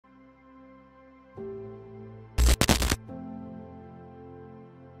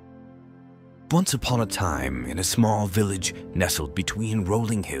Once upon a time, in a small village nestled between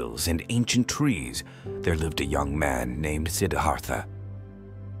rolling hills and ancient trees, there lived a young man named Siddhartha.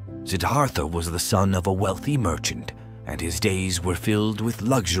 Siddhartha was the son of a wealthy merchant, and his days were filled with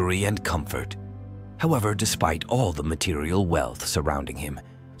luxury and comfort. However, despite all the material wealth surrounding him,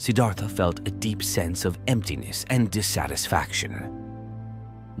 Siddhartha felt a deep sense of emptiness and dissatisfaction.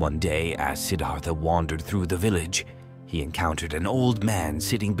 One day, as Siddhartha wandered through the village, he encountered an old man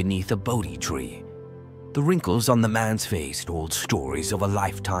sitting beneath a Bodhi tree. The wrinkles on the man's face told stories of a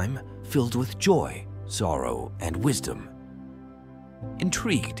lifetime filled with joy, sorrow, and wisdom.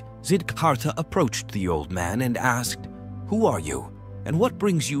 Intrigued, Siddhartha approached the old man and asked, "Who are you, and what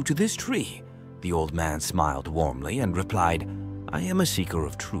brings you to this tree?" The old man smiled warmly and replied, "I am a seeker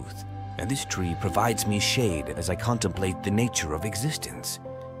of truth, and this tree provides me shade as I contemplate the nature of existence.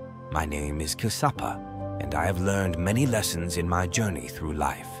 My name is Kassapa, and I have learned many lessons in my journey through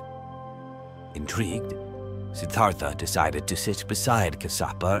life." Intrigued, Siddhartha decided to sit beside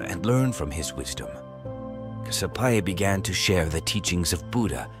Kassapa and learn from his wisdom. Kassapa began to share the teachings of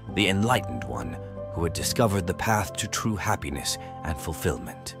Buddha, the enlightened one, who had discovered the path to true happiness and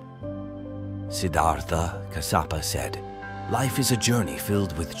fulfillment. Siddhartha, Kassapa said, "Life is a journey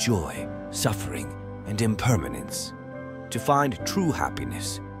filled with joy, suffering, and impermanence. To find true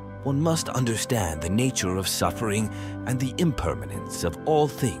happiness, one must understand the nature of suffering and the impermanence of all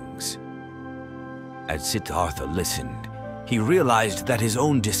things." As Siddhartha listened, he realized that his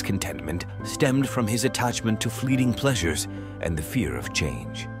own discontentment stemmed from his attachment to fleeting pleasures and the fear of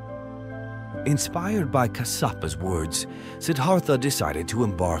change. Inspired by Kassapa's words, Siddhartha decided to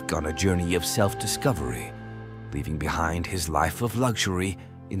embark on a journey of self-discovery, leaving behind his life of luxury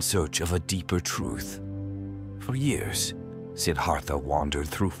in search of a deeper truth. For years, Siddhartha wandered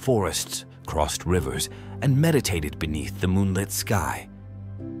through forests, crossed rivers, and meditated beneath the moonlit sky.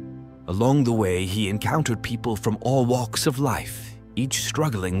 Along the way, he encountered people from all walks of life, each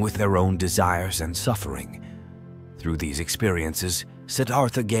struggling with their own desires and suffering. Through these experiences,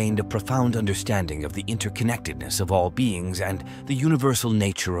 Siddhartha gained a profound understanding of the interconnectedness of all beings and the universal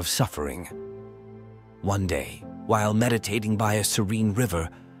nature of suffering. One day, while meditating by a serene river,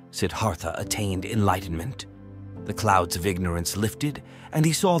 Siddhartha attained enlightenment. The clouds of ignorance lifted, and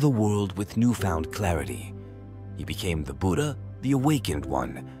he saw the world with newfound clarity. He became the Buddha, the awakened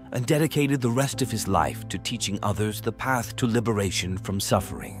one, and dedicated the rest of his life to teaching others the path to liberation from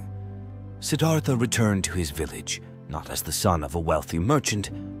suffering. Siddhartha returned to his village, not as the son of a wealthy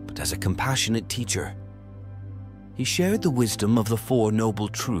merchant, but as a compassionate teacher. He shared the wisdom of the Four Noble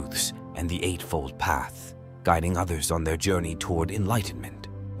Truths and the Eightfold Path, guiding others on their journey toward enlightenment.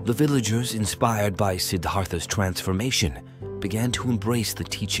 The villagers, inspired by Siddhartha's transformation, began to embrace the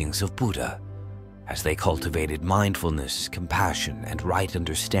teachings of Buddha. As they cultivated mindfulness, compassion, and right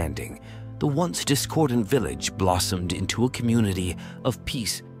understanding, the once discordant village blossomed into a community of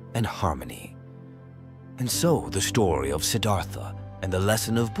peace and harmony. And so the story of Siddhartha and the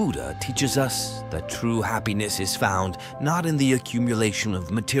lesson of Buddha teaches us that true happiness is found not in the accumulation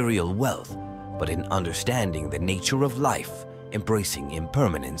of material wealth, but in understanding the nature of life, embracing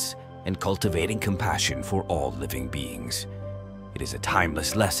impermanence, and cultivating compassion for all living beings. It is a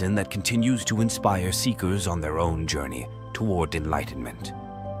timeless lesson that continues to inspire seekers on their own journey toward enlightenment.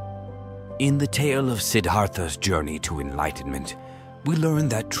 In the tale of Siddhartha's journey to enlightenment, we learn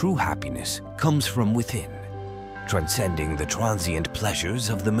that true happiness comes from within, transcending the transient pleasures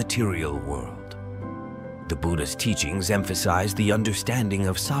of the material world. The Buddha's teachings emphasize the understanding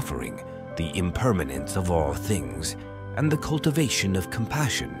of suffering, the impermanence of all things, and the cultivation of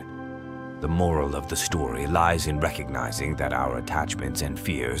compassion. The moral of the story lies in recognizing that our attachments and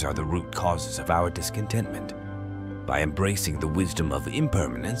fears are the root causes of our discontentment. By embracing the wisdom of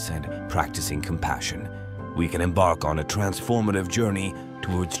impermanence and practicing compassion, we can embark on a transformative journey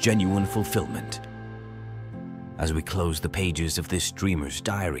towards genuine fulfillment. As we close the pages of this dreamer's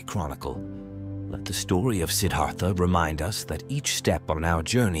diary chronicle, let the story of Siddhartha remind us that each step on our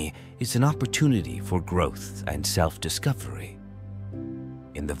journey is an opportunity for growth and self-discovery.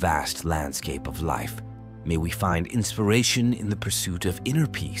 In the vast landscape of life, may we find inspiration in the pursuit of inner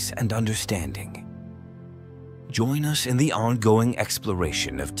peace and understanding. Join us in the ongoing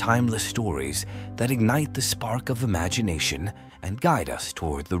exploration of timeless stories that ignite the spark of imagination and guide us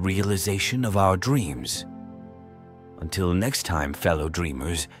toward the realization of our dreams. Until next time, fellow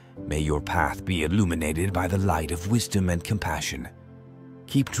dreamers, may your path be illuminated by the light of wisdom and compassion.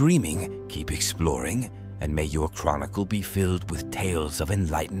 Keep dreaming, keep exploring, and may your chronicle be filled with tales of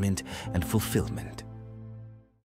enlightenment and fulfillment.